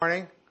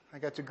Morning. I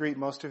got to greet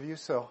most of you,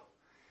 so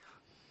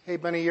hey,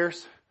 bunny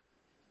ears.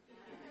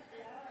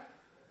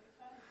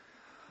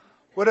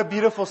 What a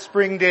beautiful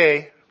spring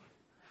day.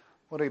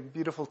 What a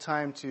beautiful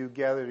time to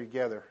gather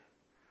together.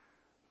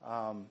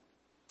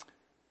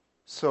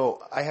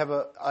 So I have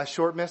a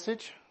short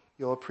message.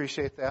 You'll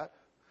appreciate that.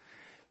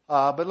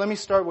 But let me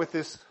start with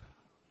this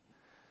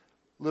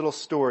little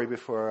story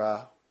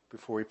before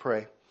we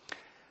pray.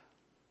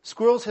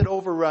 Squirrels had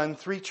overrun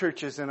 3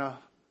 churches in a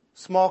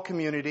small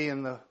community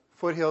in the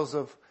foothills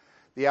of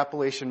the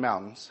Appalachian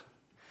Mountains.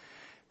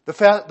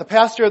 The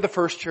pastor of the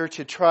first church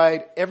had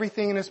tried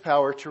everything in his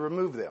power to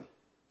remove them.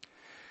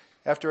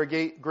 After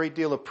a great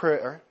deal of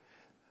prayer,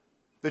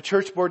 the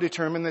church board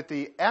determined that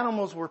the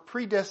animals were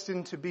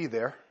predestined to be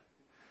there,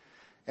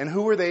 and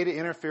who were they to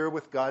interfere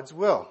with God's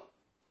will?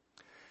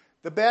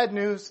 The bad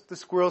news, the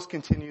squirrels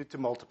continued to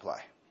multiply.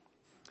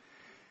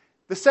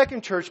 The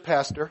second church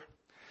pastor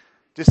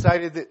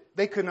decided that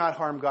they could not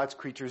harm God's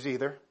creatures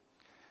either.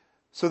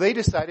 So they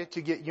decided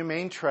to get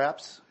humane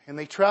traps, and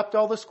they trapped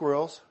all the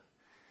squirrels,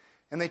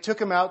 and they took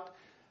them out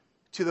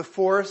to the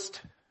forest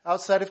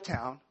outside of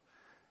town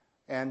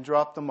and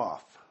dropped them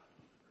off.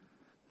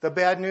 The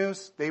bad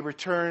news, they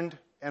returned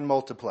and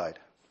multiplied.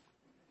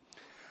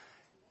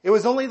 It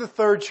was only the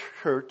third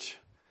church,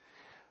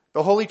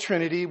 the Holy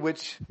Trinity,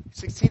 which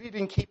succeeded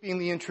in keeping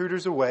the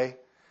intruders away.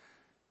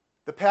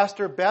 The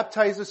pastor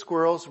baptized the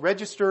squirrels,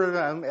 registered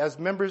them as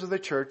members of the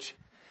church.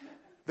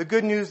 The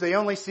good news, they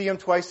only see them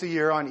twice a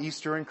year on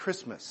Easter and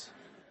Christmas.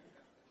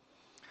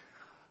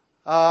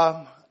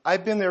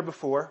 I've been there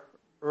before,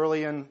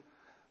 early in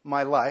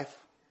my life,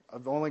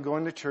 of only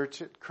going to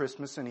church at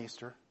Christmas and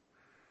Easter.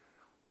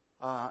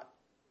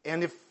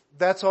 And if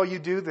that's all you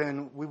do,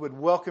 then we would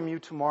welcome you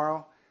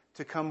tomorrow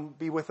to come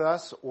be with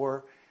us,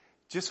 or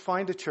just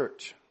find a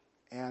church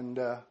and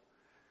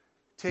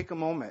take a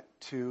moment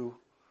to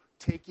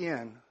take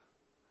in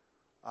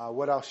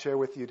what I'll share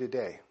with you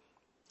today.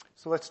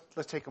 So let's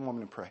take a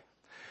moment and pray.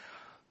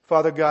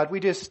 Father God, we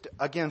just,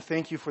 again,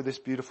 thank you for this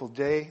beautiful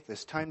day,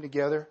 this time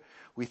together.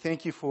 We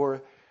thank you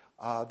for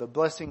the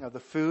blessing of the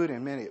food,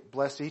 and may it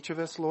bless each of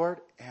us, Lord.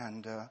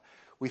 And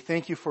we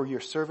thank you for your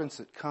servants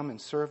that come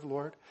and serve,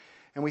 Lord.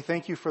 And we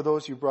thank you for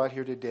those you brought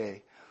here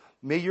today.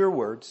 May your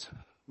words,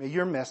 may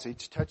your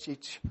message touch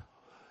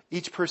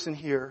each person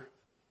here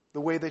the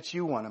way that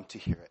you want them to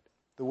hear it,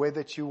 the way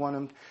that you want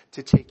them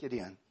to take it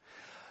in.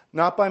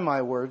 Not by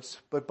my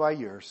words, but by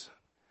yours.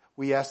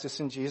 We ask this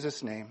in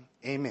Jesus' name.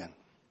 Amen.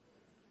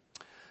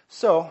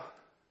 So,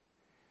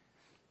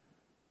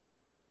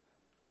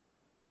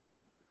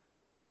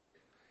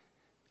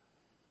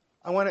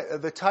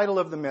 the title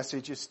of the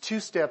message is 2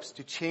 Steps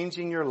to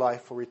Changing Your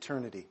Life for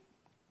Eternity.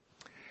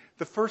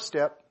 The first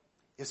step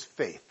is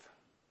faith,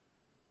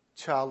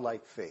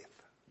 childlike faith.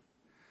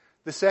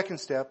 The second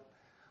step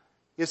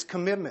is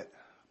commitment.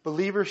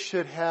 Believers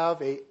should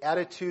have an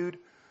attitude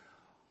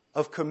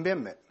of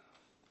commitment.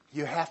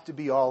 You have to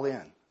be all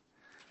in.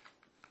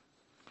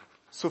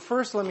 So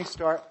first, let me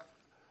start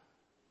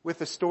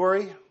with a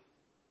story,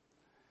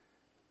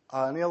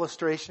 an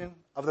illustration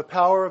of the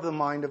power of the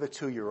mind of a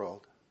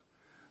 2-year-old.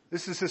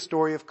 This is the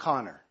story of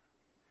Connor.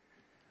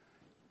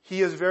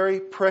 He is very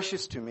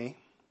precious to me,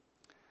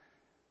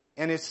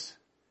 and it's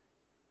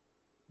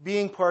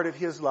being part of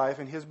his life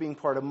and his being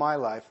part of my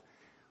life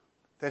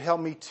that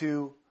helped me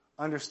to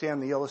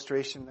understand the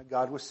illustration that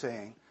God was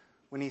saying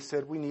when he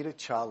said we need a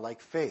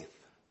childlike faith.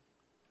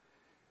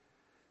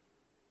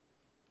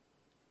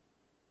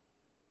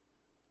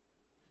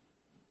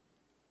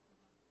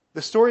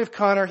 The story of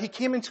Connor, he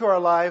came into our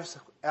lives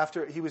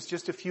after he was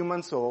just a few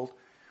months old.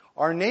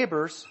 Our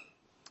neighbors,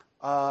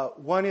 the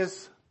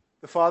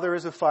father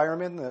is a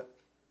fireman,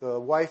 the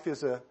wife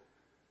is a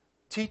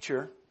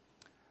teacher,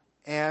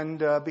 and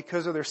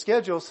because of their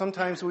schedule,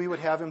 sometimes we would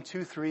have him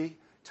 2-3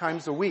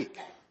 times a week.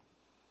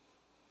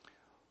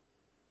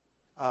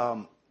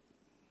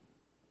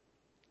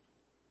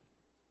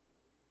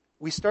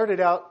 We started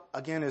out,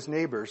 again, as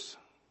neighbors,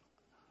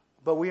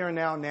 but we are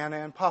now Nana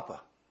and Papa.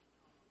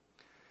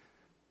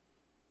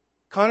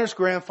 Connor's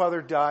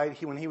grandfather died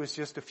when he was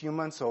just a few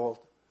months old.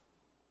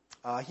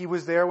 He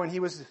was there when he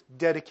was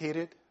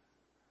dedicated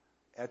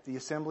at the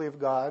Assembly of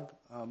God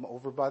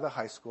over by the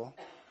high school.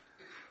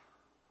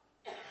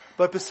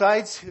 But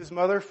besides his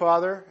mother,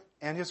 father,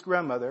 and his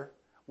grandmother,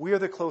 we are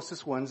the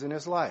closest ones in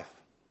his life.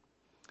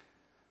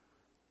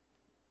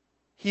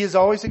 He is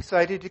always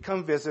excited to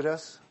come visit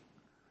us,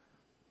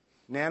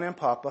 Nana and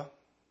Papa.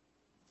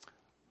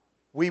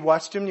 We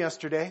watched him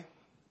yesterday.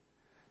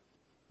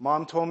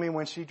 Mom told me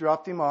when she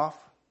dropped him off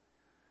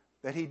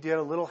that he did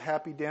a little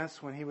happy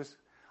dance when he was,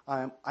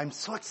 I'm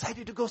so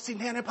excited to go see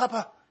Nana and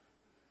Papa.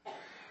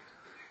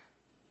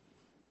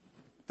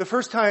 The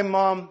first time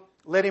Mom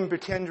let him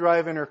pretend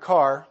drive in her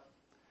car,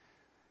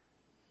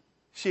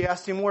 she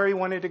asked him where he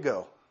wanted to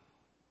go.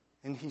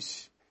 And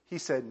he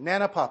said,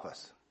 Nana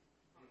Papa's.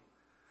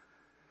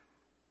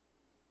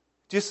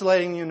 Just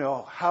letting you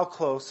know how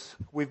close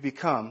we've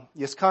become.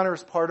 Yes, Connor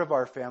is part of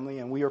our family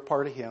and we are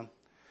part of him.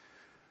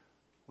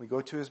 We go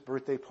to his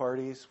birthday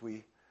parties.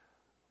 We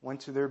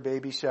went to their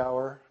baby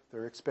shower.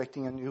 They're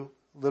expecting a new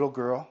little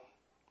girl.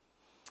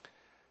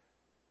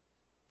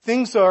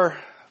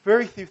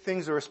 Very few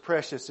things are as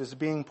precious as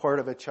being part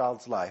of a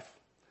child's life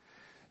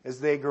as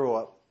they grow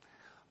up.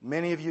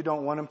 Many of you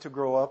don't want them to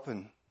grow up,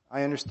 and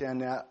I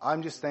understand that.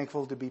 I'm just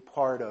thankful to be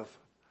part of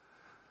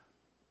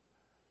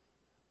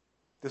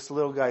this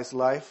little guy's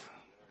life.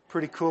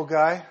 Pretty cool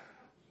guy.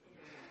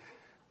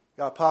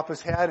 Got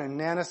Papa's hat and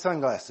Nana's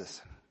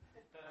sunglasses.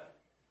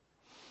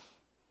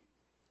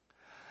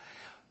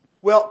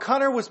 Well,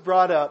 Connor was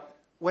brought up,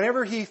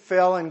 whenever he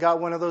fell and got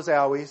one of those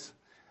owies,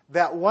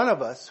 that one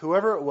of us,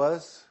 whoever it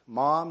was,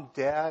 Mom,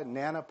 Dad,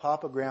 Nana,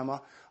 Papa, Grandma,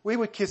 we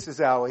would kiss his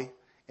owie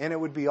and it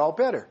would be all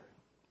better.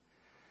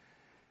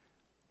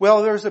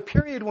 Well, there was a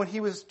period when he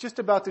was just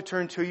about to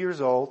turn 2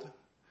 years old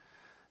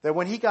that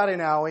when he got an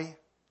owie,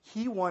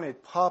 he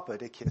wanted Papa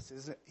to kiss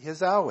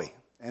his owie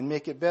and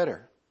make it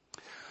better.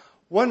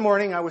 One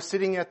morning I was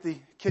sitting at the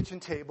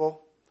kitchen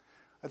table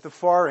at the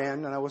far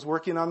end and I was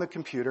working on the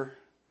computer.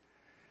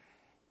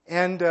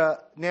 And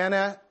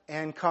Nana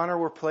and Connor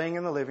were playing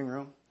in the living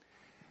room.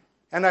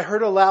 And I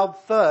heard a loud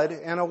thud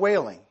and a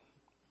wailing.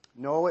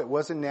 No, it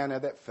wasn't Nana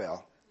that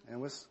fell. It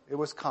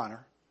was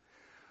Connor.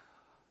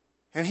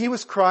 And he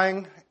was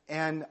crying,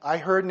 and I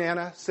heard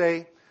Nana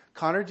say,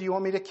 "Connor, do you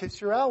want me to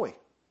kiss your owie?"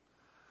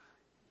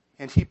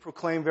 And he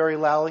proclaimed very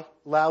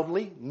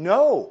loudly,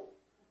 "No,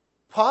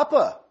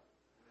 Papa."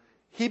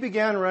 He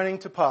began running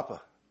to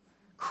Papa,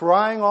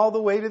 crying all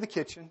the way to the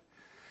kitchen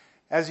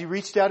as he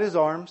reached out his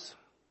arms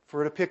for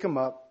her to pick him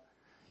up.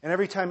 And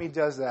every time he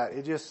does that,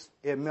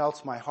 it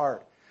melts my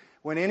heart.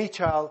 When any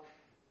child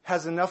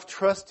has enough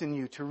trust in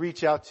you to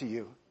reach out to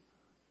you,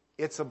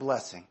 it's a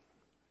blessing.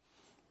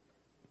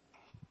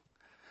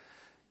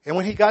 And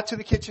when he got to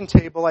the kitchen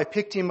table, I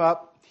picked him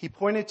up, he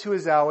pointed to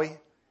his owie,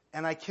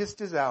 and I kissed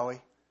his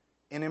owie,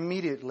 and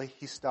immediately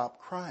he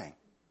stopped crying.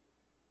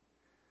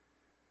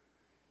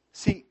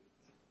 See,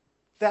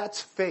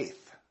 that's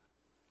faith.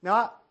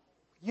 Now,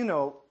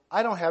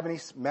 I don't have any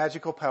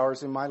magical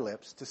powers in my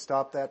lips to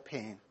stop that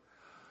pain.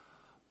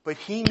 But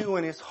he knew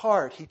in his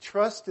heart, he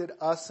trusted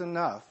us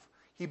enough,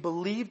 he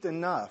believed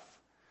enough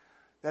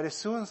that as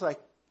soon as I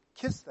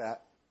kissed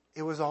that,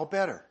 it was all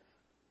better.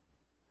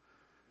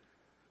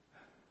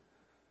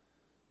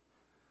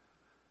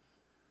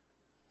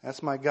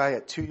 That's my guy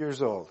at 2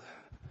 years old.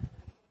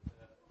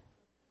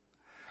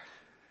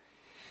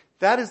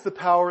 That is the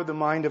power of the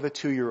mind of a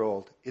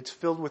 2-year-old. It's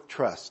filled with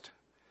trust.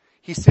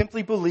 He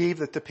simply believed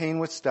that the pain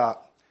would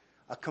stop.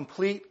 A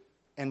complete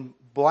and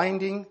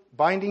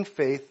binding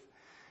faith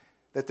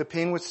that the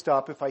pain would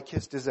stop if I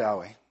kissed his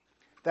owie.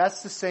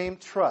 That's the same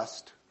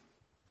trust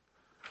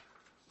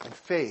and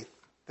faith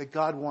that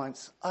God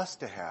wants us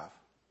to have.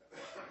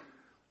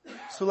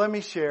 So let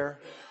me share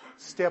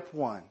step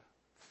 1,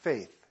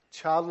 faith,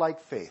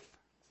 childlike faith.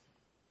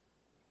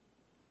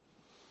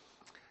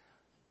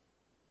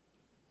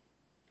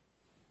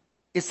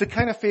 It's the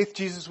kind of faith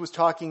Jesus was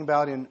talking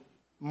about in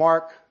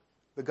Mark,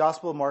 the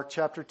Gospel of Mark,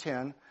 chapter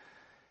 10.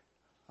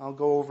 I'll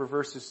go over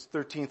verses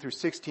 13 through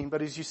 16,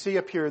 but as you see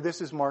up here,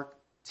 this is Mark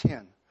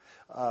 10,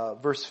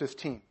 verse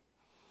 15.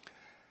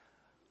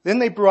 Then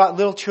they brought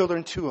little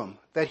children to him,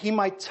 that he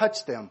might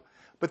touch them.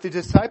 But the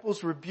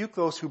disciples rebuked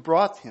those who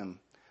brought him.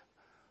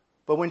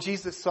 But when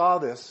Jesus saw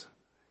this,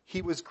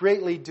 he was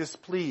greatly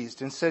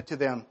displeased and said to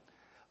them,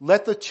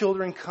 "Let the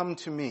children come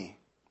to me,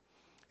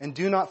 and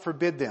do not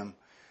forbid them.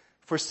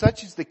 For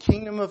such is the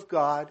kingdom of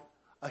God.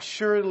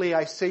 Assuredly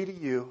I say to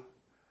you,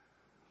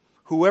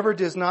 whoever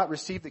does not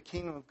receive the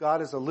kingdom of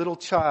God as a little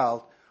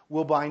child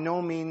will by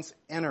no means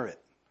enter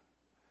it."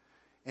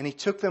 And he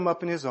took them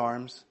up in his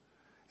arms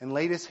and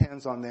laid his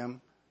hands on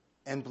them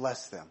and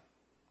blessed them.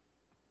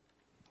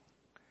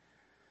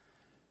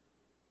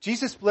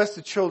 Jesus blessed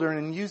the children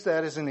and used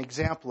that as an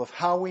example of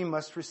how we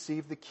must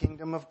receive the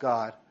kingdom of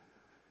God.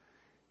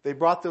 The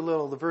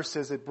verse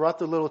says, it brought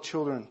the little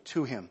children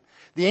to him.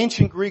 The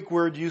ancient Greek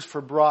word used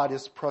for brought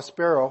is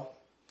prospero,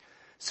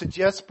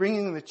 suggests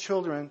bringing the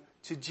children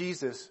to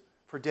Jesus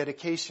for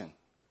dedication.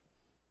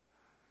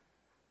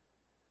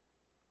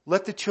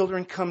 Let the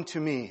children come to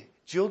me.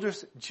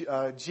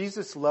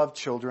 Jesus loved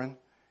children,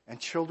 and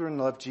children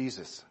loved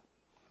Jesus.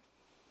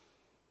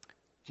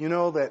 Do you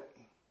know that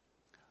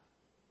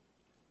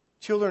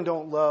children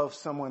don't love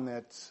someone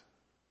that's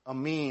a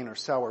mean or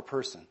sour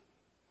person?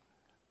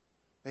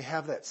 They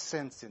have that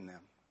sense in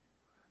them.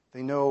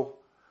 They know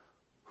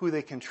who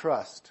they can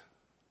trust.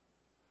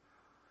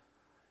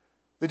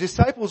 The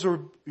disciples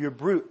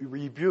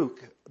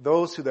rebuke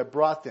those that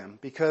brought them,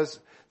 because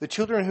the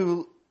children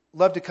who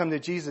love to come to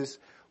Jesus,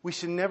 we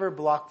should never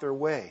block their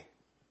way.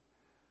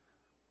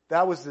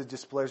 That was the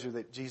displeasure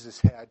that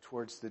Jesus had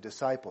towards the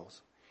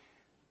disciples.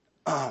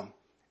 And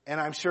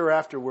I'm sure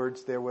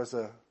afterwards there was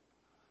a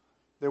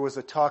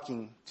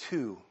talking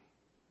to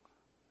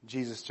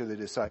Jesus to the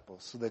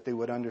disciples so that they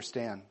would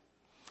understand.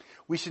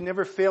 We should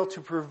never fail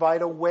to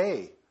provide a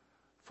way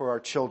for our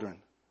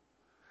children.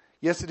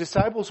 Yes, the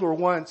disciples were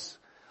once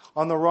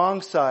on the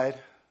wrong side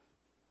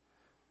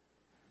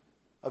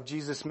of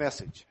Jesus'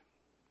 message.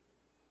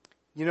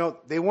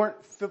 they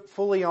weren't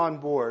fully on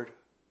board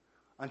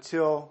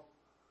until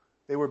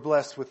they were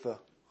blessed with the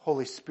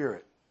Holy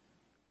Spirit.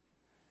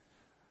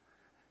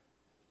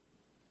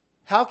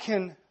 How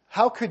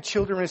could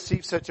children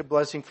receive such a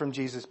blessing from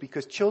Jesus?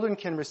 Because children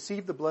can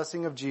receive the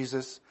blessing of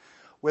Jesus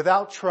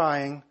without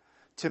trying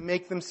to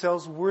make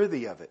themselves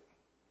worthy of it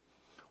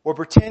or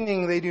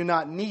pretending they do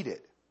not need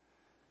it.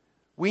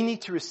 We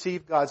need to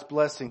receive God's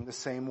blessing the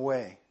same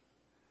way.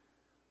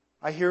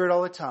 I hear it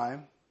all the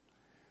time.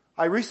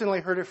 I recently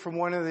heard it from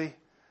one of the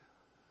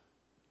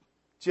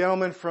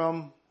gentlemen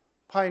from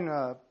Pine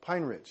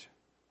Ridge.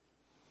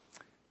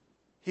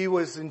 He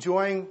was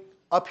enjoying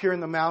up here in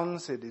the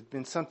mountains. It had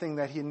been something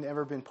that he had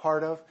never been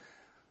part of.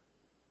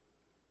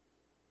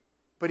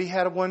 But he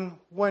had one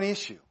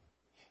issue. It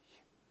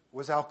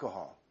was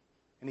alcohol.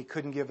 And he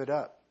couldn't give it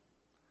up.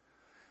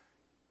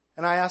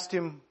 And I asked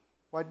him,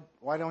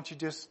 why don't you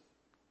just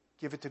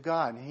give it to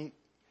God? And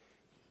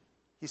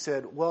he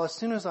said, well, as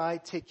soon as I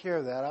take care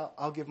of that,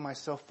 I'll give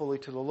myself fully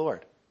to the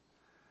Lord.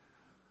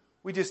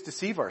 We just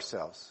deceive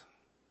ourselves.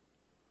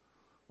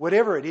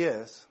 Whatever it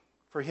is,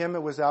 for him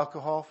it was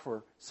alcohol,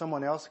 for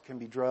someone else it can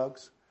be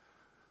drugs.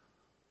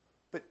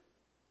 But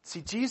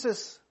see,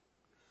 Jesus,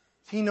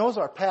 he knows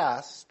our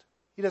past.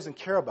 He doesn't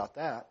care about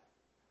that.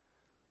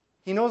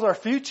 He knows our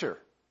future,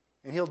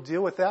 and he'll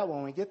deal with that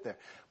when we get there.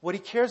 What he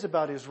cares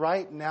about is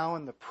right now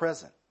in the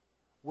present,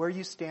 where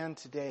you stand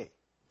today.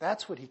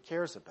 That's what he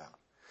cares about.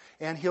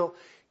 And he'll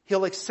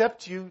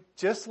accept you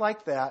just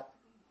like that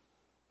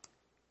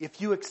if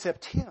you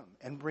accept him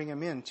and bring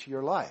him into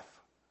your life.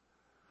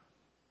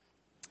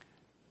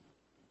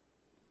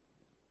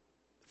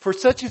 For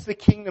such is the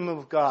kingdom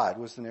of God,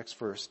 was the next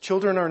verse.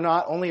 Children are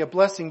not only a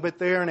blessing, but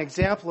they are an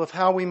example of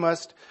how we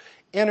must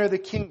enter the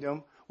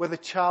kingdom with a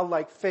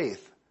childlike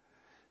faith,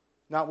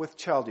 not with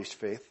childish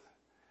faith.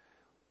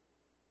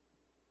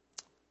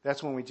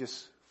 That's when we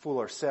just fool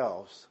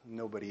ourselves,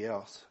 nobody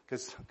else,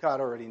 because God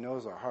already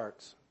knows our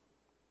hearts.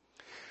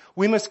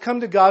 We must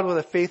come to God with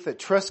a faith that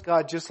trusts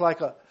God just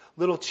like a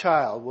little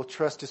child will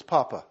trust his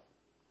papa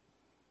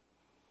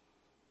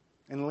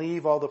and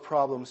leave all the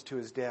problems to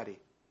his daddy.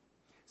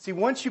 See,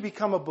 once you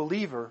become a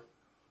believer,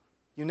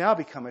 you now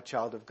become a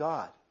child of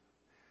God.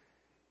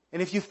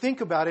 And if you think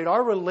about it,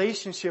 our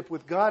relationship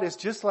with God is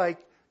just like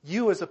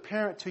you as a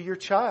parent to your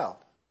child.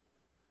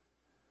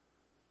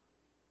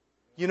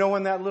 You know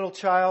when that little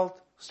child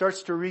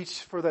starts to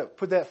reach for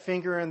put that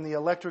finger in the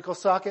electrical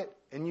socket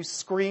and you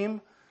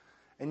scream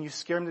and you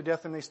scare them to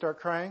death and they start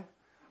crying,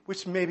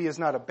 which maybe is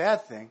not a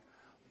bad thing.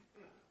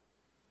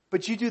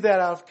 But you do that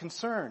out of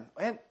concern.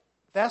 And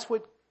that's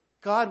what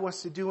God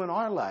wants to do in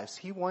our lives.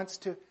 He wants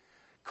to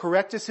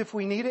correct us if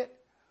we need it,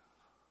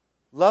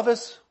 love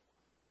us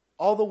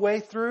all the way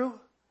through,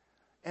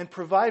 and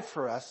provide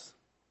for us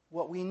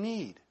what we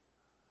need.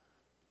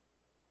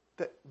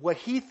 What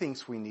he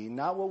thinks we need,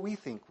 not what we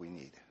think we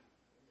need.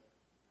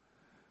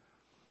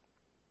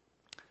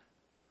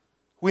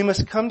 We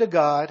must come to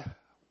God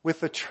with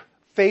the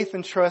faith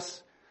and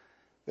trust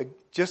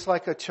just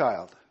like a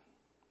child.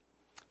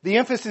 The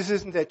emphasis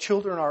isn't that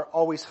children are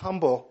always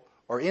humble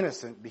or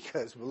innocent,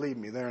 because believe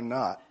me, they're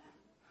not.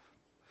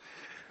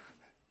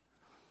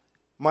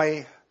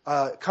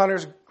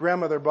 Connor's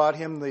grandmother bought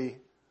him the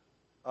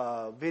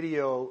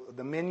video,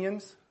 The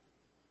Minions.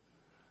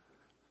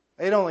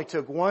 It only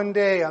took one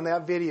day on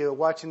that video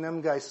watching them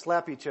guys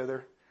slap each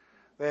other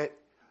that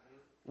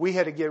they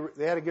had to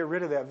get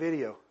rid of that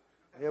video.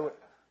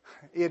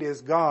 It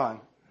is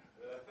gone.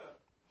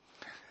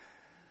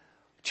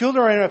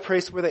 Children are in a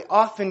place where they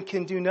often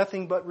can do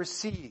nothing but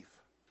receive.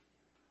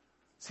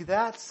 See,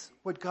 that's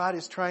what God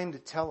is trying to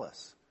tell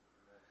us.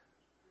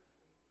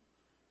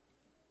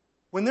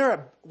 When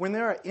they're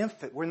an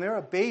infant, when they're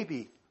a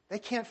baby, they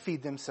can't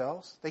feed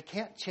themselves. They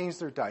can't change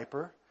their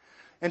diaper.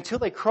 Until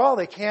they crawl,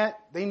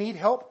 they need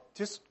help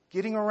just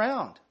getting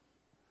around.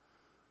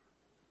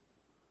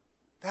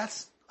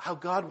 That's how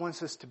God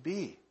wants us to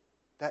be.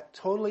 That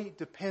totally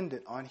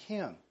dependent on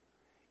him,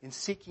 in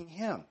seeking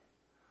him.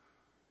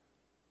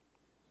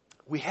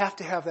 We have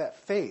to have that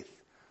faith.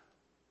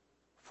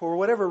 For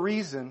whatever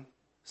reason,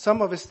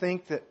 some of us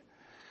think that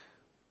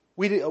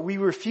we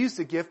refuse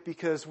the gift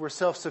because we're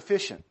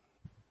self-sufficient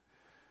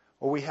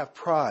or we have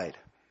pride.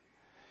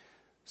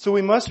 So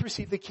we must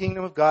receive the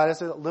kingdom of God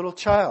as a little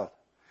child,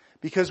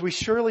 because we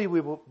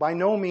will by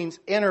no means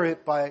enter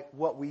it by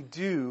what we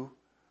do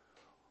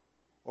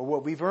or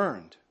what we've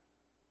earned.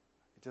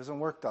 It doesn't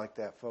work like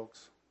that,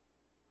 folks.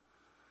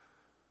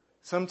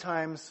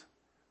 Sometimes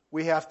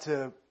we have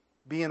to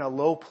be in a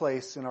low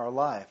place in our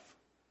life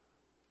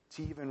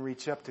to even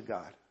reach up to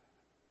God.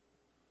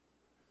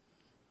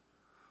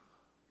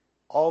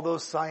 All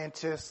those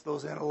scientists,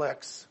 those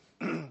intellects,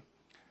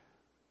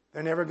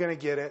 they're never going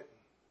to get it.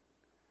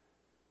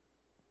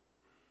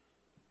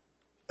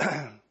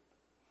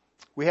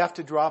 We have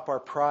to drop our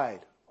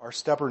pride, our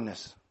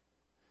stubbornness.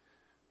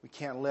 We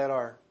can't let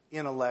our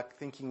intellect,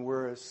 thinking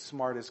we're as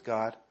smart as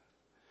God.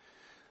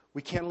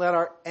 We can't let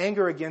our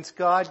anger against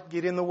God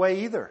get in the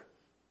way either.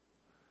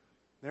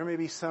 There may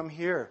be some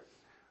here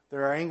that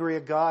are angry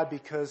at God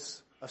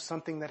because of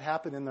something that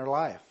happened in their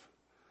life.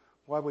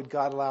 Why would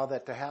God allow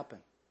that to happen?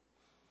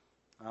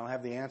 I don't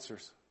have the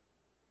answers.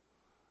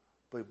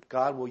 But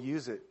God will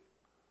use it.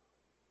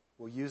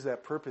 Will use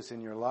that purpose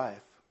in your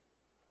life.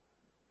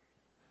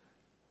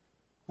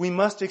 We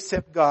must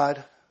accept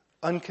God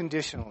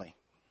unconditionally.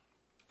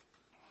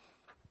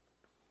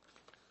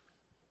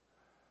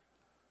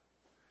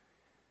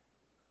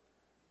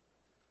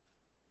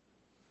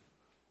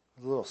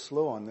 A little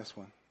slow on this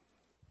one.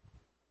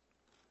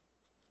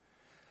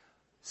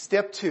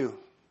 Step 2.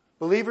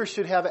 Believers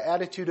should have an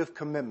attitude of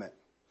commitment.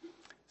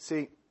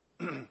 See,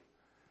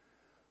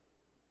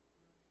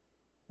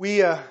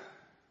 a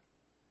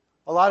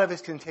lot of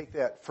us can take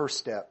that first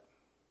step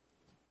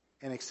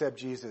and accept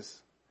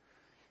Jesus.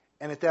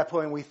 And at that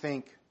point we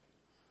think,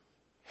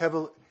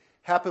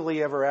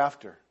 happily ever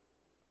after.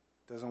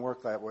 Doesn't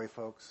work that way,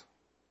 folks.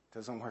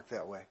 Doesn't work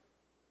that way.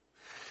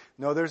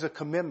 No, there's a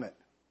commitment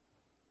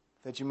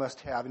that you must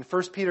have. In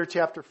 1 Peter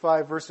chapter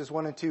 5, verses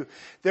 1 and 2,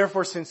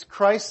 therefore, since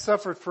Christ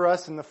suffered for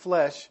us in the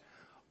flesh,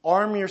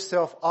 arm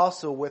yourself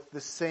also with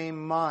the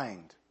same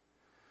mind.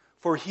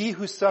 For he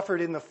who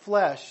suffered in the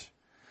flesh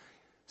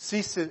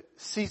ceased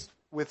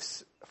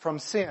from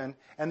sin,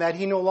 and that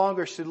he no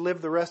longer should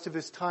live the rest of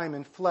his time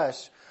in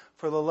flesh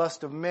for the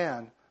lust of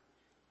man,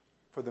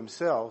 for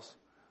themselves,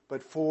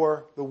 but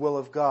for the will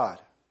of God.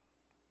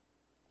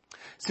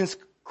 Since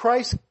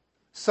Christ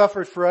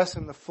suffered for us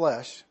in the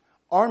flesh,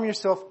 arm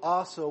yourself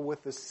also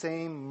with the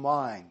same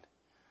mind.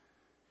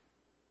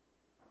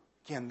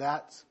 Again,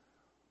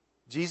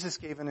 Jesus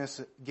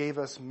gave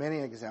us many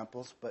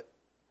examples, but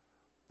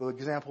the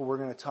example we're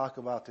going to talk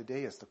about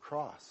today is the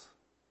cross.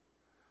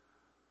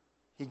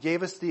 He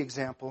gave us the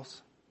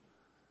examples.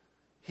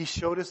 He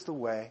showed us the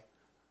way.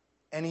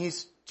 And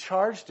He's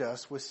charged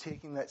us with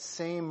taking that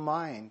same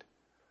mind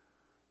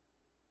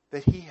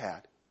that He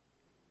had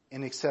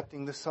in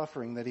accepting the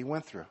suffering that He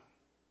went through.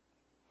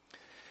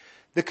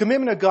 The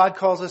commitment of God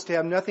calls us to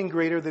have nothing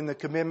greater than the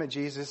commitment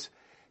Jesus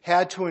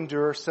had to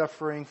endure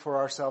suffering for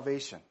our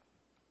salvation.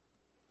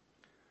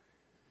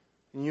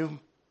 And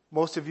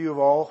most of you have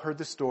all heard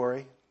the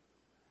story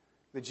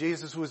that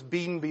Jesus was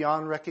beaten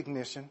beyond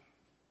recognition.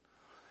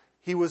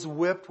 He was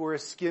whipped where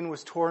his skin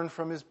was torn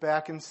from his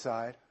back and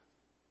side.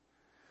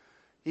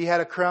 He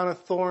had a crown of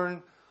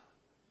thorn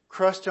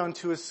crushed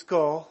onto his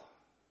skull.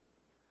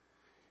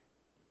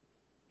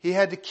 He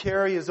had to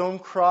carry his own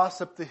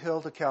cross up the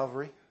hill to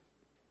Calvary.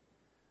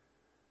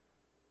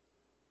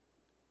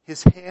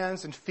 His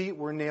hands and feet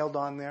were nailed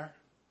on there.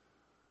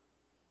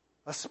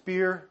 A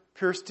spear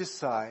pierced his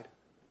side.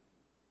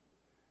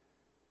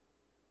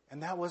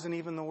 And that wasn't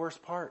even the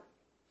worst part.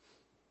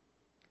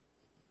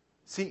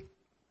 See,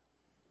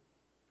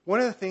 one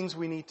of the things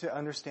we need to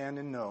understand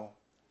and know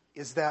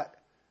is that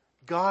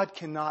God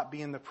cannot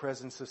be in the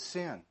presence of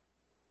sin.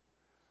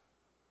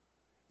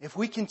 If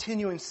we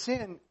continue in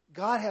sin,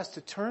 God has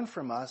to turn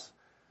from us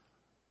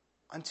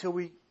until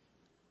we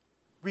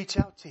reach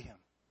out to Him.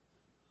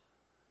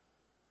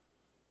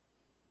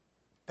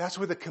 That's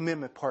where the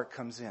commitment part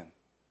comes in.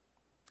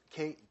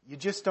 Okay, you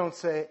just don't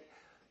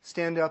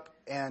stand up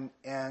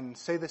and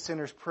say the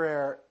sinner's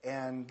prayer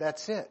and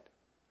that's it.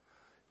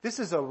 This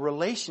is a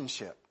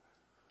relationship.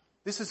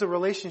 This is a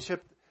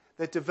relationship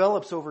that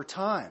develops over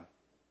time.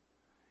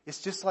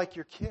 It's just like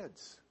your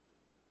kids.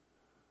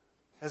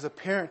 As a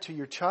parent to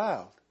your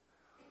child,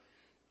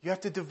 you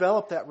have to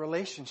develop that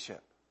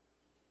relationship.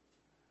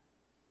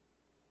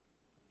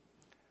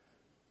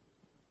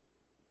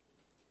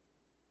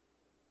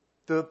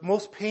 The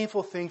most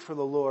painful thing for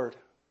the Lord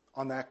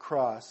on that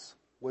cross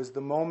was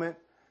the moment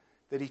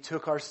that He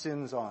took our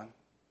sins on.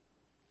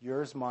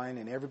 Yours, mine,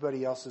 and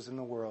everybody else's in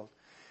the world.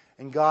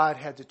 And God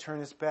had to turn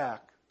His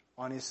back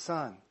on His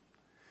Son.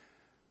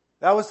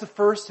 That was the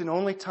first and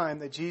only time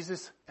that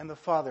Jesus and the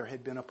Father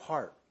had been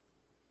apart.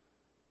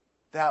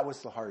 That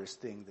was the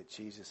hardest thing that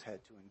Jesus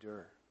had to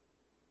endure.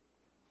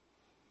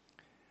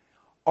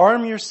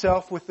 Arm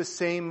yourself with the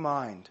same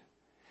mind.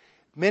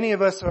 Many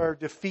of us are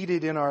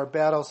defeated in our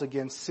battles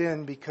against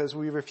sin because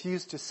we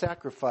refuse to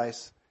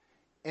sacrifice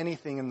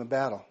anything in the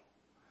battle.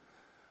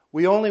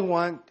 We only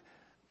want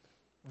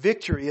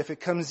victory if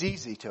it comes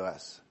easy to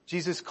us.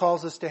 Jesus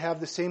calls us to have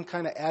the same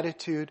kind of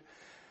attitude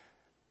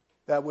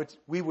that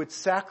we would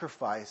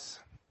sacrifice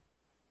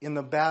in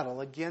the battle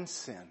against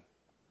sin.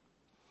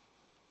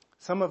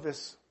 Some of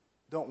us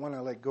don't want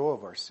to let go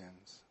of our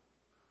sins.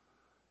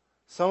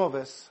 Some of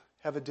us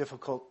have a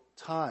difficult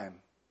time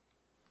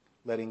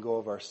letting go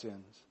of our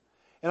sins.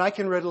 And I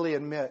can readily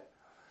admit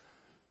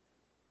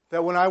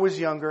that when I was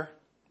younger,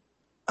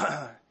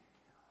 I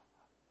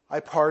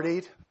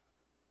partied.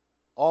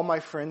 All my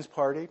friends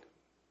partied.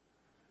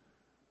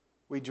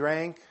 We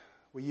drank.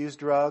 We used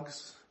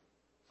drugs.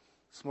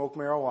 Smoked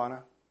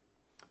marijuana.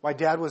 My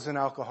dad was an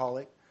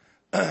alcoholic.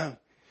 But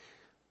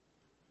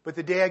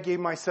the day I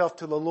gave myself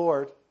to the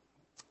Lord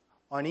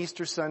on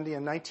Easter Sunday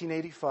in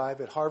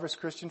 1985 at Harvest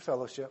Christian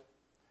Fellowship,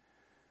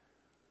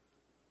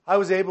 I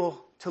was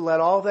able to let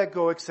all that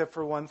go except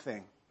for one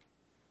thing.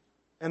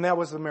 And that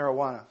was the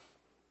marijuana.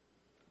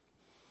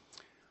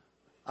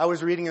 I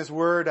was reading His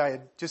Word. I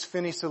had just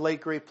finished The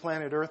Late Great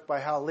Planet Earth by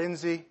Hal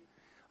Lindsey.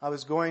 I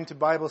was going to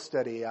Bible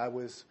study. I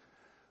was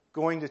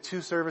going to 2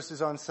 services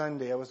on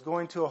Sunday. I was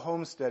going to a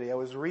home study. I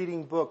was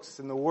reading books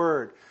in the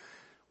Word.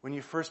 When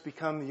you first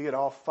become, you get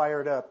all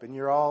fired up and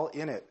you're all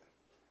in it.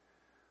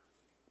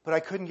 But I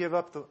couldn't give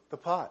up the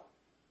pot.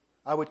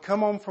 I would come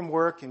home from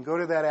work and go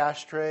to that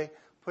ashtray,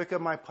 pick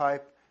up my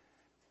pipe,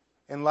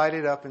 and light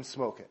it up and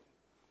smoke it.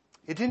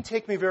 It didn't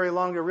take me very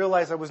long to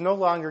realize I was no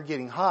longer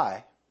getting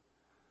high.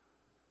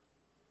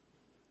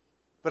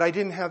 But I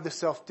didn't have the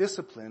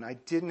self-discipline. I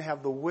didn't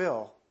have the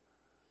will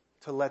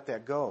to let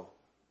that go.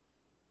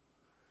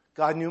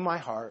 God knew my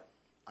heart.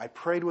 I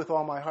prayed with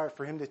all my heart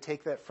for Him to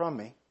take that from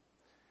me.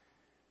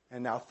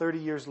 And now 30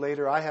 years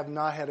later,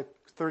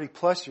 30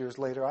 plus years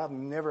later, I've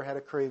never had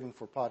a craving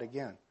for pot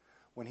again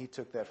when He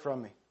took that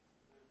from me.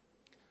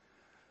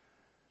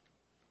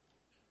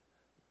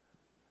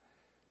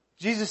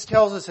 Jesus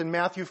tells us in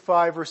Matthew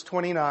 5, verse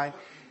 29,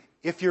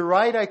 if your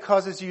right eye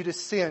causes you to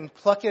sin,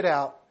 pluck it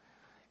out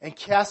and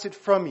cast it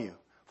from you.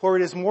 For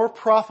it is more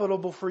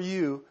profitable for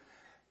you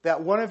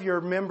that one of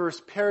your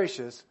members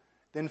perishes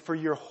than for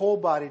your whole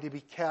body to be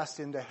cast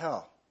into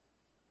hell.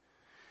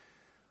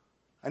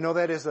 I know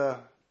that is a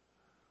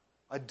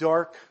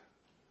dark,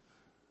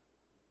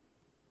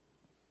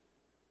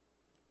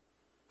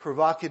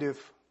 provocative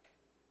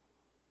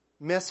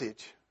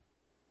message,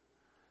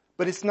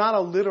 but it's not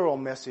a literal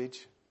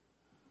message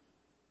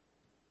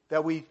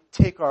that we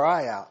take our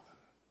eye out.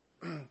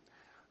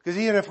 Because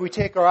even if we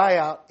take our eye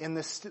out and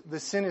the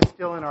sin is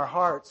still in our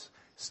hearts,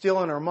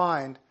 still in our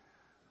mind,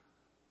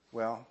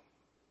 well,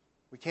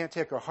 we can't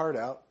take our heart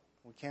out.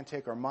 We can't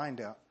take our mind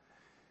out.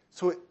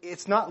 So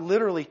it's not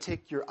literally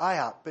take your eye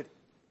out, but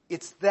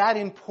it's that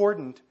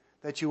important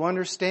that you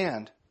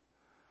understand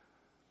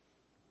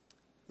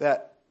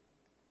that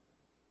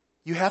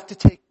you have to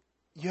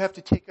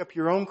take up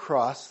your own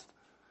cross.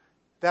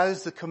 That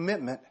is the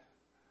commitment,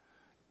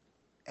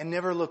 and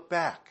never look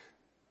back.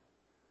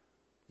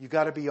 You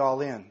got to be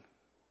all in.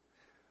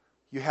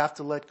 You have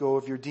to let go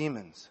of your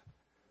demons.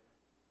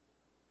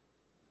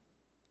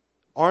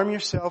 Arm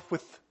yourself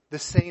with the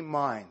same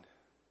mind.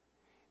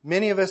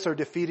 Many of us are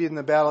defeated in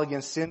the battle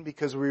against sin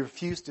because we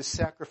refuse to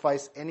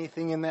sacrifice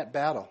anything in that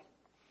battle.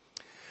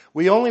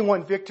 We only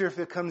want victory if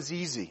it comes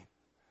easy.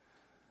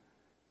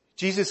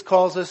 Jesus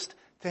calls us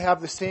to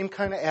have the same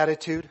kind of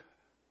attitude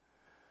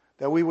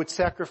that we would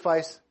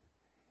sacrifice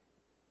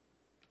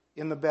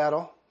in the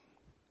battle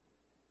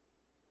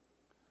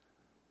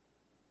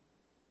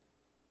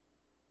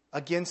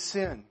against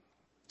sin.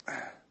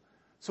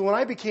 So when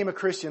I became a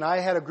Christian, I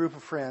had a group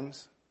of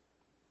friends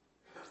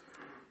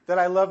that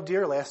I loved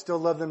dearly. I still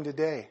love them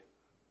today.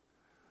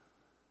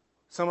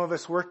 Some of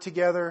us worked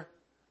together.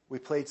 We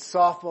played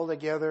softball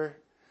together.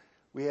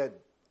 We had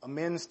a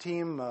men's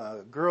team,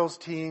 a girls'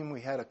 team.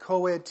 We had a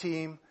co-ed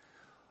team.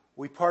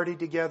 We partied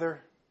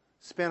together,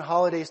 spent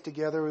holidays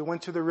together. We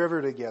went to the river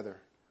together.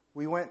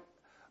 We went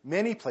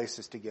many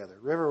places together,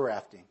 river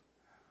rafting.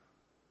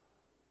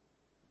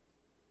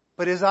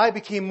 But as I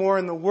became more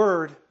in the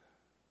Word,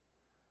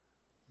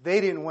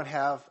 they didn't want to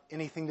have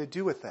anything to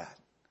do with that.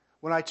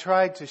 When I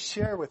tried to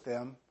share with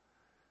them,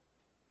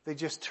 they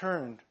just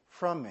turned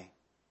from me.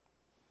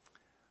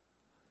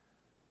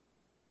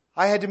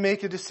 I had to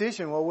make a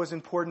decision what was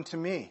important to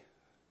me.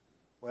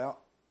 Well,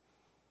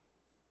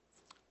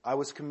 I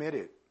was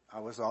committed. I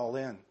was all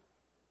in.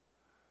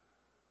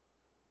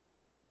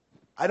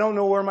 I don't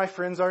know where my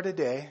friends are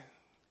today,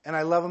 and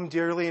I love them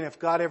dearly, and if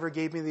God ever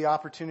gave me the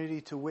opportunity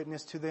to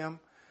witness to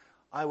them,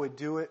 I would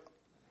do it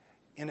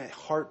in a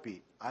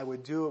heartbeat. I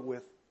would do it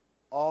with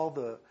all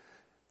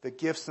the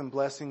gifts and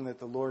blessing that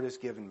the Lord has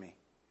given me.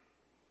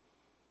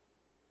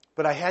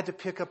 But I had to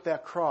pick up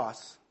that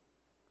cross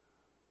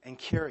and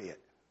carry it.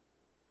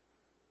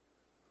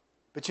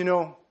 But you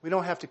know, we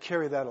don't have to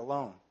carry that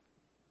alone.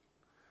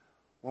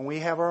 When we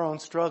have our own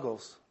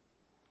struggles,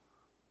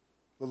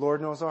 the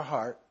Lord knows our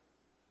heart,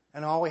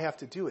 and all we have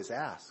to do is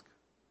ask.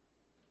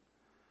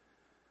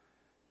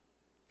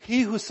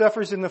 He who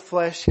suffers in the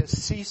flesh has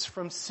ceased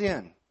from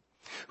sin.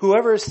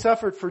 Whoever has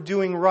suffered for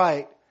doing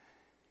right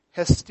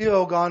has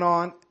still gone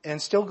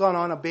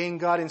on obeying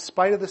God in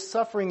spite of the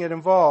suffering it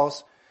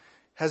involves,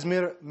 has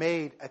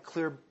made a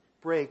clear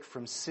break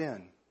from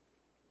sin.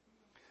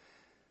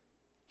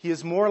 He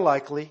is more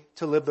likely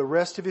to live the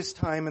rest of his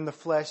time in the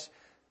flesh,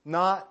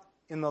 not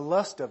in the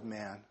lust of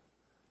man,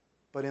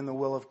 but in the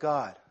will of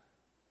God.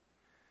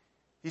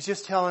 He's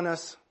just telling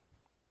us,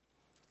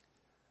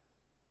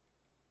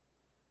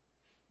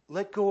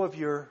 let go of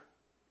your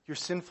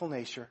sinful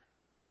nature.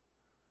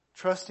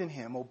 Trust in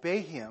Him,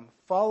 obey Him,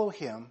 follow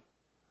Him,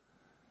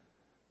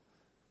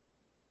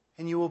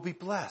 and you will be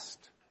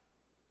blessed.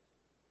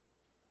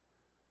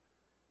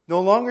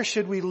 No longer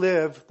should we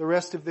live the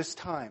rest of this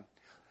time.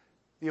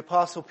 The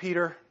Apostle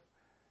Peter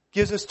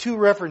gives us 2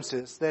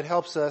 references that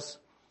helps us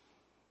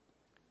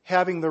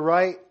having the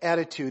right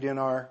attitude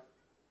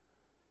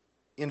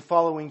in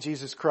following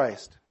Jesus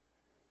Christ.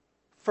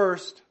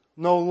 First,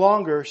 no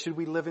longer should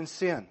we live in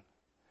sin.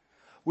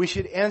 We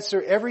should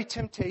answer every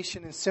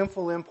temptation and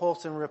sinful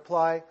impulse and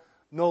reply,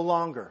 no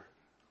longer.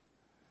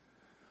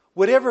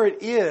 Whatever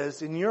it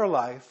is in your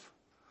life,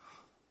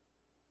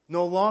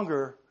 no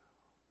longer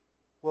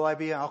will I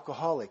be an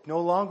alcoholic.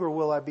 No longer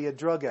will I be a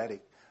drug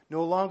addict.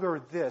 No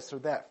longer this or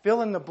that.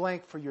 Fill in the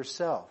blank for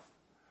yourself.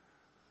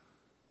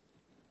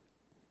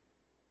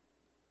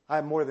 I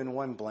have more than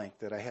one blank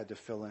that I had to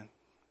fill in.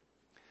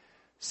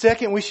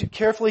 Second, we should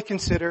carefully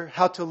consider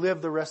how to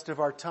live the rest of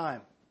our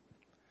time.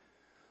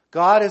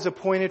 God has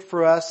appointed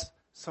for us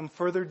some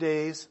further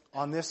days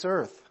on this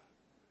earth.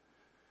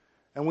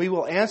 And we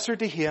will answer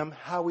to Him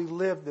how we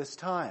live this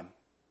time.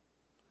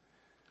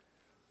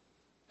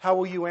 How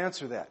will you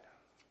answer that?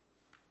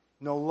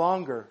 No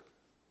longer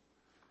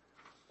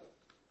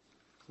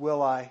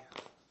will I,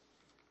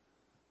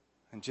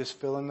 and just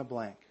fill in the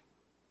blank.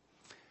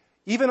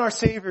 Even our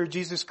Savior,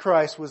 Jesus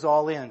Christ, was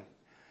all in.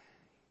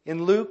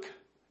 In Luke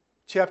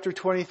chapter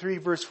 23,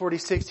 verse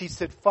 46, He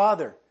said,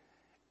 Father,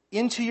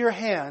 into your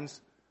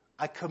hands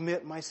I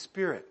commit my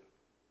spirit.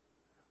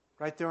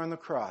 Right there on the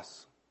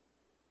cross.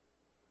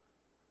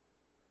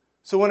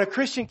 So when a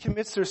Christian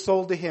commits their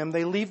soul to Him,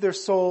 they leave their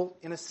soul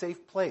in a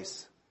safe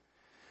place.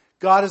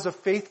 God is a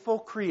faithful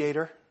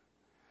Creator,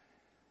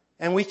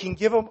 and we can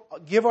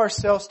give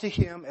ourselves to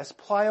Him as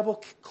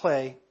pliable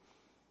clay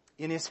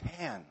in His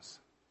hands.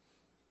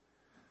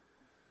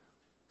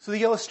 So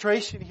the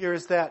illustration here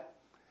is that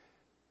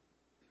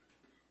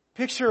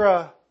picture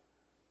a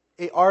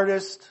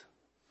artist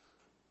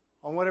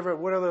on what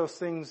are those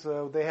things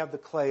they have the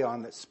clay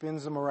on that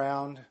spins them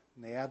around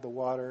and they add the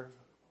water.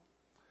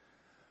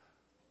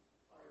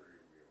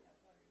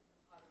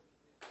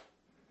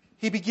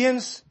 He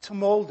begins to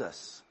mold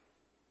us.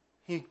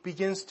 He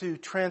begins to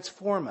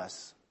transform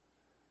us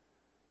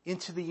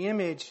into the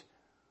image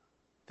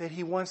that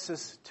He wants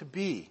us to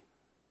be.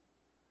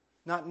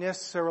 Not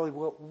necessarily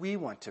what we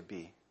want to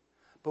be,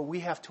 but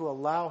we have to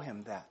allow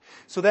Him that.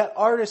 So that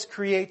artist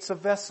creates a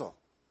vessel,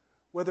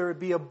 whether it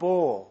be a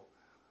bowl,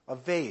 a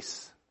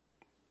vase.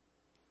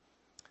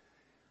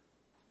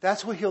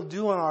 That's what He'll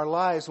do in our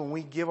lives when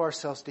we give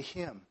ourselves to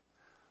Him.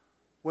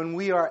 When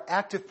we are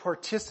active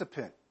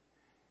participant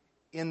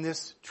in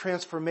this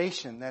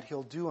transformation that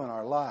He'll do in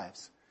our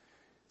lives.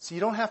 So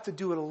you don't have to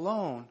do it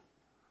alone,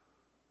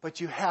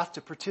 but you have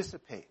to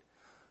participate.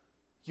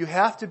 You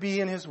have to be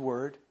in His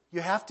Word.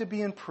 You have to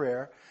be in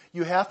prayer.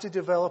 You have to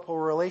develop a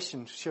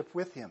relationship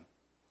with Him.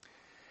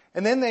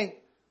 And then they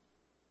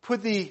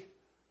put the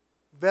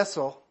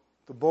vessel,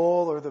 the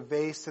bowl or the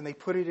vase, and they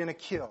put it in a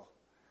kiln.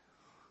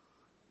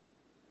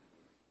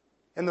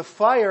 And the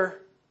fire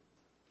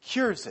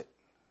cures it.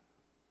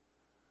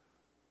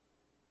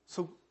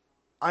 So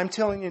I'm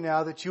telling you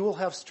now that you will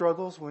have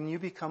struggles when you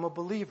become a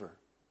believer,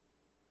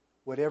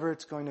 whatever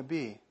it's going to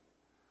be.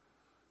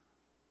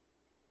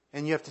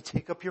 And you have to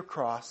take up your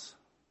cross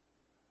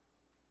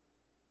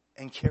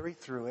and carry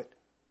through it.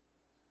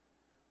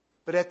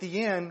 But at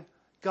the end,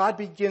 God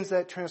begins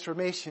that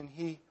transformation.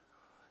 He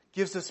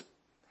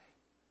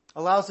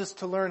allows us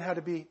to learn how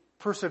to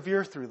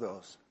persevere through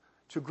those,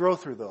 to grow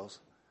through those,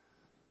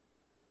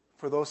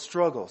 for those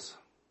struggles.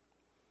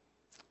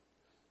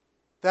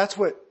 That's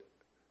what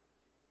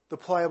the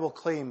pliable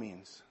clay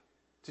means,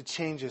 to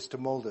change us, to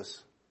mold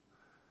us,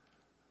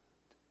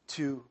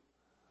 to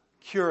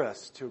cure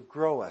us, to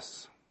grow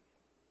us.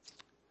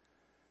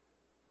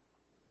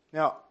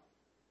 Now,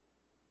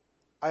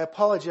 I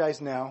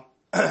apologize now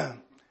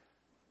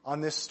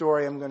on this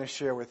story I'm going to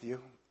share with you.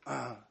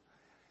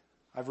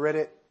 I've read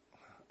it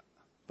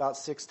about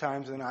 6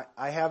 times and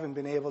I haven't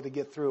been able to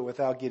get through it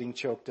without getting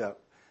choked up.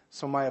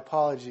 So my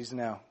apologies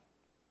now.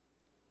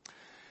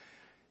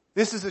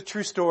 This is a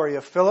true story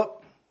of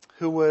Philip,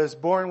 who was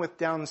born with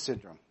Down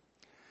syndrome.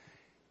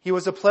 He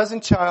was a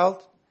pleasant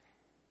child,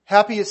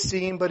 happy at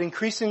seeing, but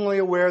increasingly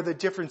aware of the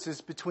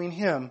differences between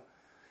him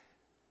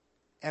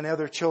and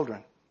other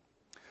children.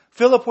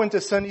 Philip went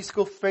to Sunday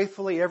school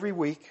faithfully every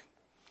week.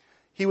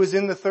 He was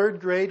in the 3rd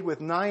grade with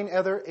 9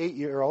 other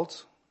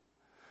 8-year-olds.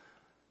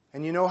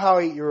 And you know how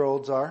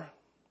 8-year-olds are.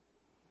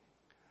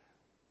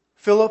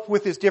 Philip,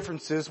 with his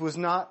differences, was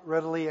not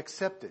readily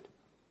accepted.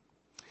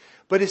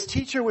 But his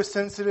teacher was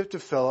sensitive to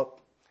Philip,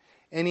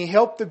 and he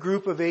helped the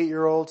group of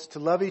 8-year-olds to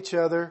love each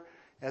other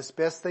as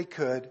best they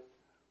could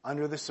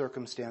under the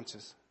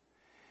circumstances.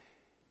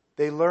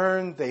 They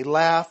learned, they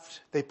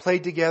laughed, they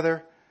played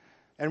together,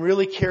 and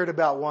really cared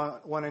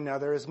about one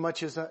another as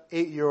much as an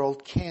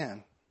 8-year-old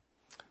can.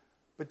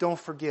 But don't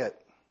forget,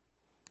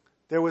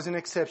 there was an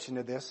exception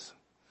to this.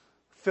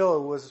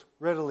 Philip was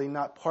readily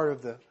not part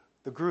of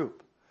the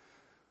group.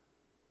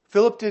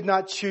 Philip did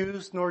not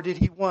choose, nor did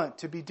he want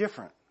to be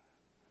different.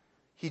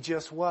 He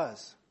just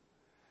was.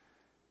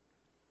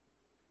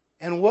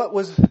 And that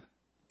was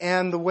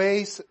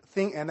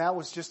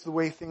just the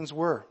way things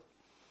were.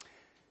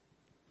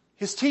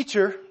 His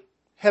teacher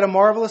had a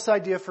marvelous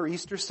idea for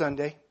Easter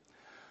Sunday.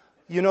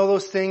 You know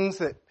those things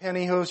that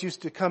pantyhose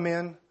used to come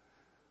in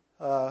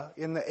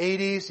the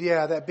 80s?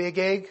 Yeah, that big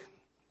egg.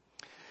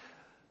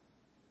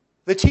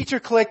 The teacher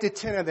collected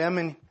 10 of them,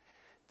 and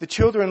The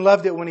children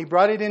loved it when he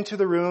brought it into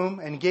the room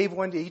and gave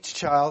one to each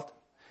child.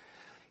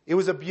 It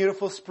was a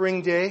beautiful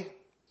spring day,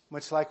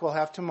 much like we'll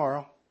have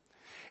tomorrow.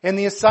 And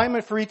the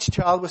assignment for each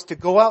child was to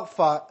go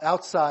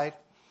outside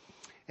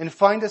and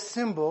find a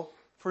symbol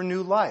for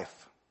new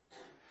life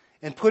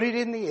and put it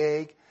in the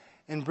egg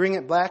and bring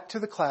it back to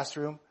the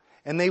classroom,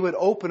 and they would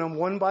open them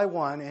one by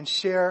one and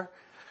share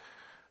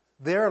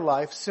their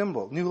life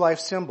symbol, new life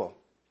symbol,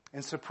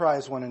 and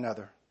surprise one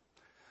another.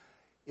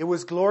 It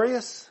was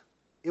glorious.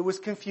 It was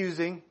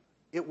confusing.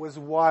 It was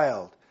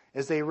wild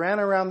as they ran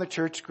around the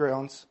church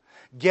grounds,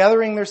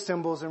 gathering their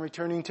symbols and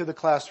returning to the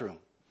classroom.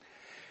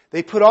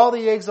 They put all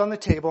the eggs on the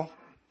table,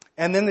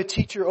 and then the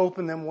teacher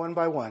opened them one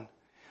by one.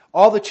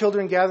 All the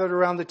children gathered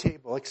around the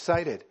table,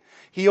 excited.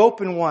 He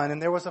opened one,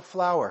 and there was a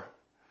flower,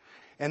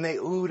 and they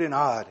oohed and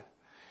awed.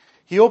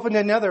 He opened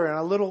another,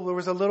 and there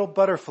was a little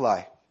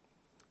butterfly.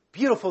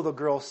 Beautiful, the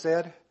girl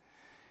said.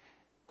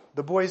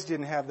 The boys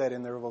didn't have that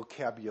in their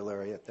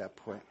vocabulary at that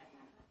point.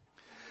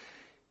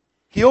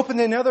 He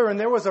opened another, and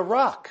there was a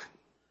rock.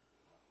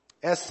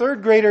 As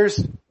third graders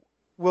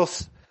will,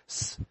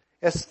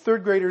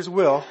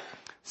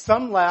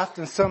 some laughed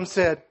and some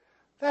said,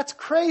 "That's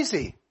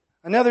crazy."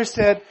 Another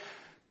said,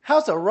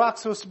 "How's a rock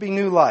supposed to be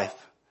new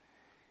life?"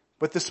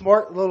 But the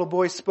smart little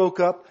boy spoke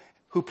up,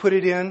 who put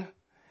it in,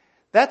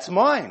 "That's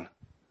mine.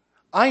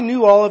 I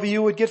knew all of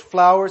you would get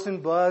flowers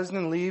and buds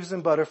and leaves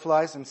and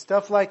butterflies and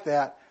stuff like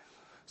that.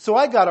 So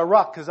I got a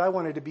rock because I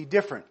wanted to be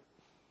different.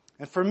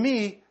 And for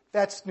me,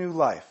 that's new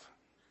life."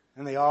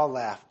 And they all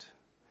laughed.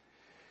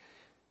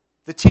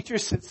 The teacher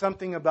said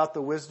something about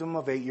the wisdom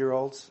of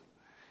 8-year-olds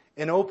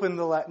and opened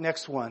the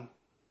next one.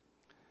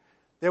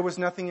 There was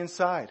nothing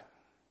inside.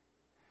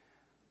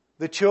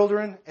 The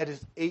children, at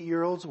his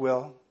 8-year-old's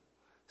will,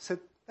 said,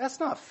 "That's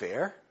not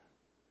fair.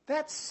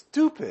 That's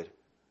stupid.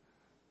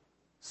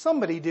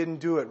 Somebody didn't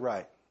do it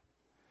right."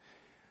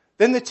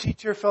 Then the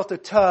teacher felt a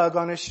tug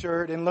on his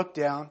shirt and looked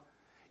down.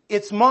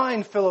 "It's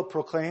mine," Philip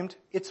proclaimed.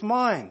 "It's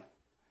mine."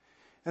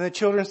 And the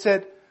children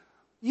said,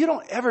 "You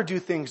don't ever do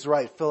things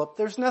right, Philip.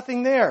 There's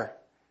nothing there."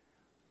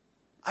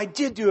 "I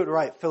did do it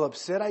right," Philip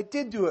said. "I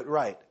did do it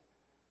right.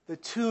 The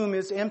tomb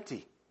is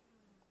empty."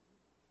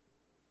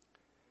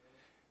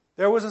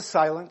 There was a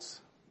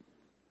silence,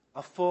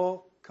 a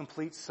full,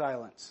 complete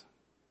silence.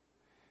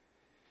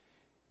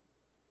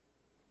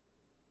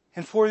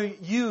 And for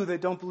you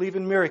that don't believe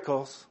in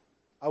miracles,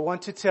 I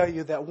want to tell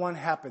you that one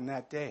happened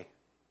that day.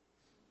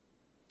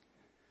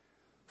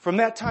 From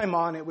that time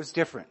on, it was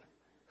different.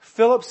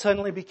 Philip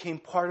suddenly became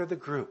part of the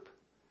group.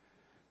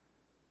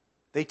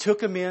 They took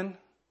him in,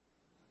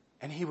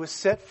 and he was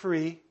set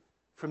free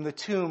from the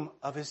tomb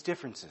of his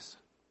differences.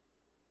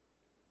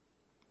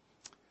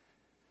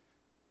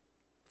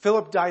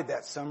 Philip died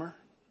that summer.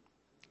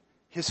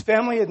 His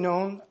family had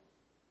known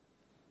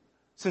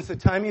since the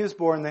time he was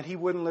born that he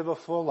wouldn't live a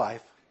full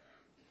life.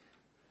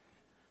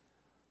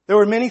 There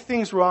were many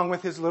things wrong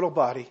with his little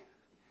body.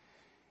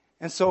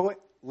 And so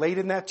late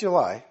in that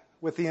July,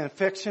 with the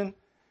infection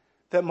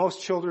that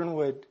most children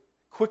would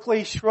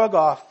quickly shrug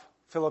off,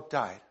 Philip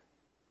died.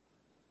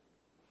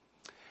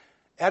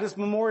 At his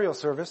memorial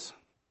service,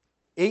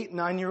 8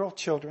 9-year-old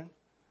children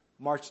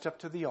marched up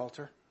to the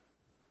altar,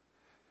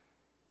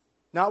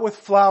 not with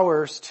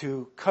flowers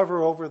to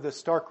cover over the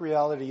stark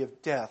reality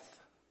of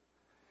death,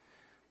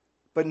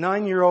 but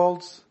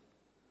 9-year-olds,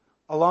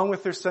 along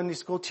with their Sunday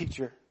school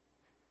teacher,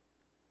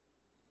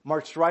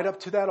 marched right up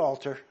to that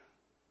altar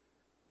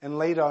and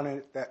laid on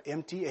it that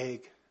empty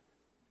egg,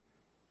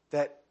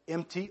 that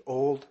empty,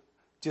 old,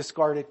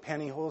 discarded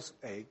pantyhose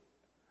egg,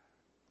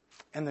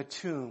 and the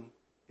tomb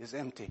is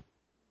empty.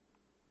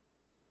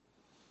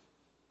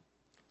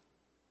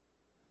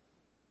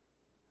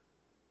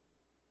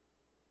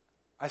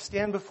 I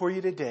stand before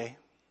you today,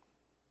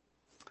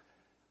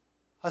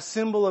 a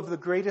symbol of the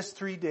greatest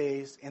 3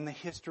 days in the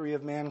history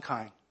of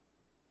mankind.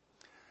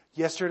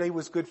 Yesterday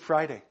was Good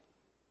Friday.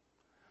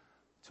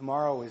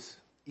 Tomorrow is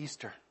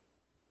Easter.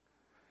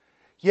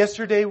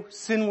 Yesterday,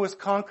 sin was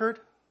conquered,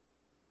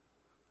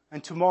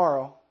 and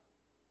tomorrow,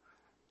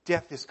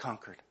 death is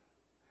conquered.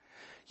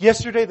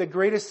 Yesterday, the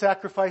greatest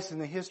sacrifice in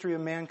the history of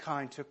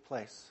mankind took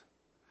place.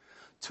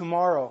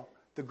 Tomorrow,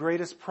 the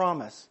greatest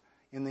promise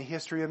in the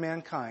history of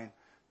mankind,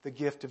 the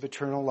gift of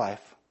eternal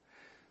life.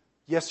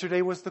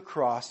 Yesterday was the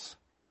cross.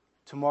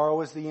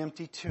 Tomorrow is the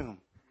empty tomb.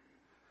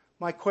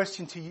 My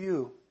question to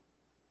you,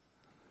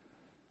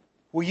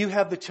 will you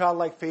have the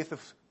childlike faith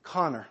of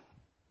Connor?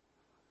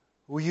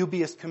 Will you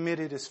be as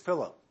committed as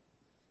Philip?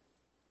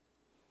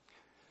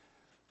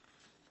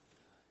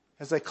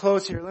 As I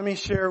close here, let me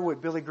share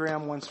what Billy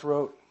Graham once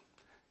wrote.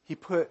 He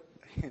put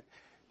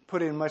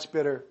it in much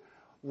better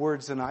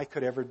words than I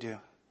could ever do.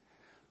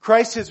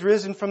 Christ has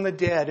risen from the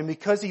dead, and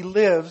because he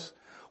lives,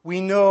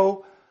 we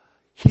know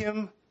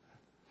him.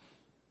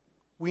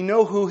 We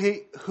know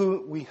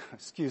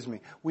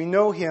we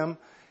know him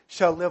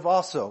shall live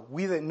also.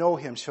 We that know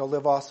him shall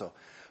live also.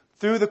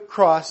 Through the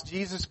cross,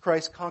 Jesus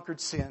Christ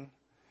conquered sin.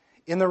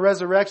 In the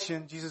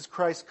resurrection, Jesus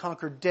Christ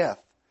conquered death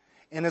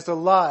and is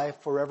alive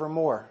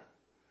forevermore.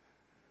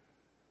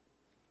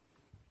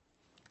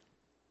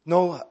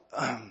 No,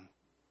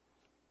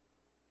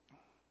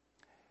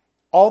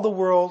 all the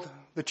world,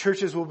 the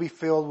churches will be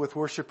filled with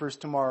worshipers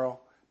tomorrow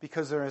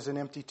because there is an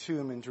empty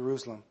tomb in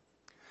Jerusalem.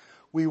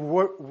 We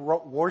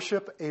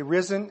worship a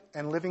risen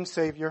and living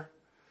Savior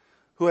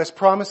who has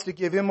promised to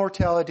give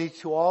immortality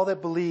to all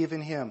that believe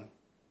in Him.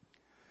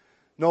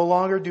 No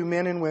longer do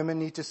men and women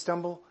need to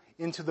stumble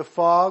into the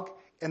fog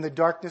and the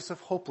darkness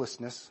of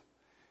hopelessness.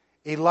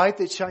 A light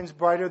that shines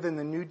brighter than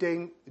the new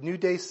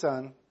day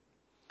sun,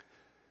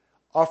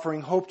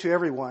 offering hope to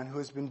everyone who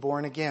has been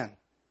born again.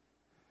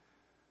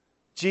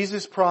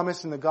 Jesus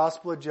promised in the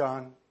Gospel of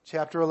John,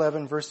 chapter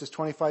 11, verses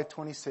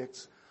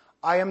 25-26,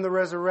 I am the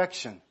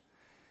resurrection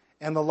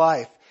and the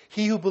life.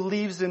 He who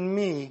believes in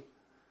me,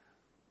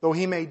 though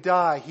he may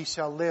die, he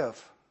shall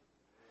live.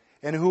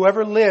 And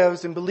whoever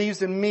lives and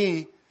believes in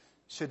me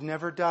should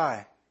never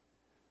die.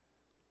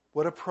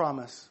 What a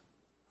promise,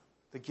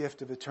 the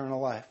gift of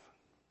eternal life.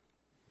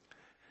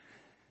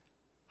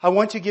 I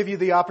want to give you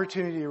the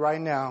opportunity right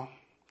now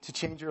to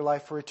change your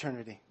life for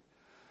eternity.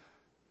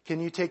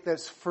 Can you take that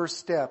first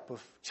step of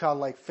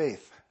childlike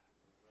faith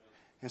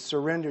and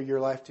surrender your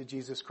life to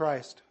Jesus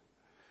Christ?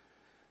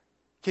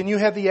 Can you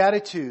have the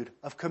attitude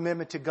of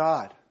commitment to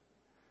God?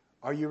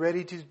 Are you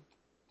ready to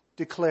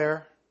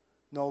declare,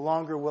 no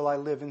longer will I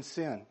live in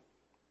sin?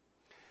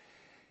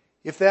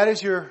 If that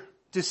is your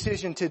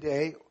decision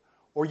today,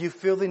 or you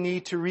feel the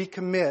need to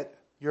recommit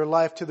your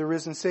life to the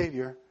risen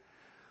Savior,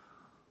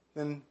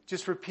 then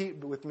just repeat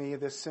with me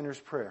this sinner's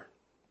prayer.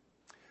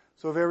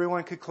 So if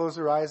everyone could close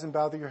their eyes and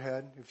bow their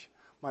head, if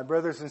my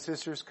brothers and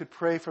sisters could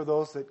pray for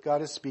those that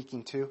God is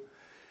speaking to,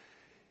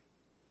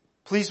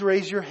 please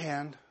raise your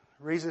hand,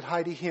 raise it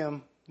high to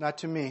Him, not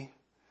to me,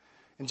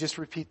 and just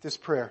repeat this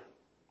prayer.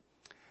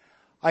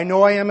 I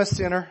know I am a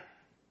sinner.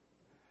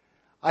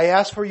 I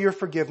ask for your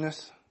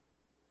forgiveness.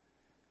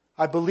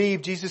 I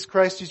believe Jesus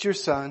Christ is your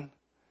Son.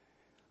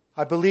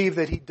 I believe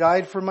that He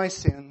died for my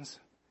sins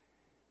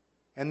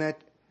and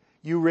that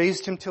you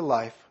raised Him to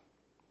life.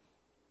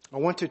 I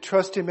want to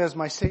trust Him as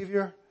my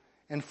Savior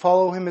and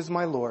follow Him as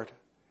my Lord.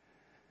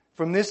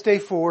 From this day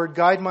forward,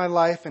 guide my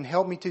life and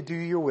help me to do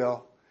your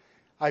will.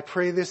 I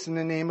pray this in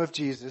the name of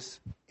Jesus.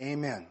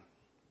 Amen.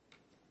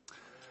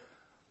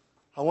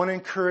 I want to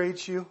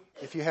encourage you,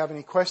 if you have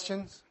any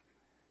questions,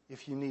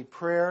 if you need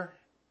prayer,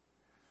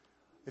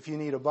 if you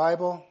need a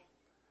Bible,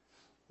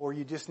 or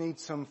you just need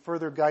some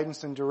further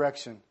guidance and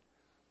direction,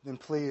 then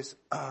please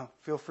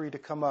feel free to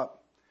come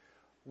up.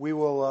 We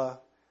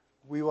will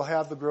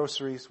have the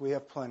groceries. We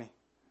have plenty.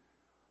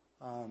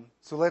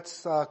 So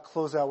let's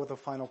close out with a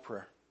final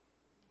prayer.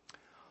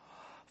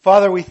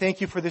 Father, we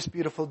thank you for this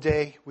beautiful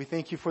day. We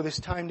thank you for this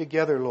time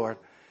together, Lord,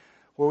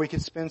 where we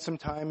could spend some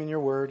time in your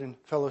word and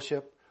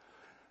fellowship.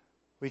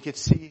 We could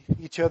see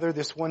each other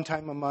this one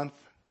time a month.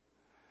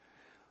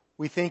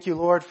 We thank you,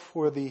 Lord,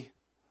 for the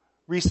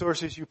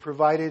resources you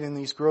provided in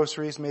these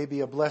groceries may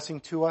be a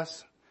blessing to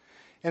us.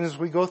 And as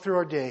we go through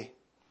our day,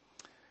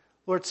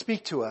 Lord,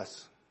 speak to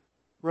us.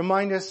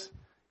 Remind us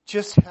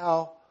just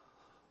how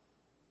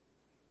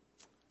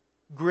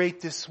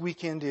great this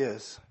weekend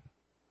is.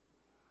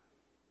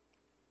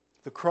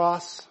 The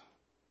cross,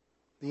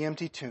 the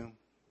empty tomb,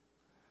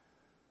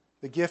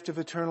 the gift of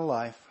eternal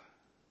life.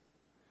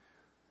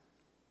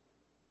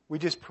 We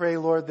just pray,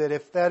 Lord, that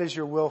if that is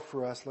your will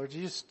for us, Lord,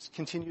 you just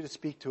continue to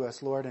speak to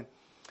us, Lord, and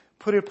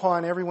put it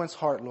upon everyone's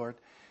heart, Lord,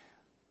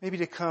 maybe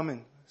to come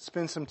and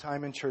spend some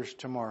time in church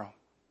tomorrow.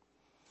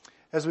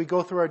 As we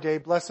go through our day,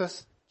 bless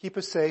us, keep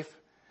us safe,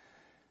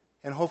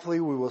 and hopefully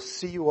we will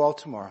see you all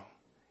tomorrow.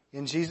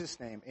 In Jesus'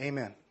 name,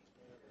 amen.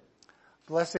 Blessed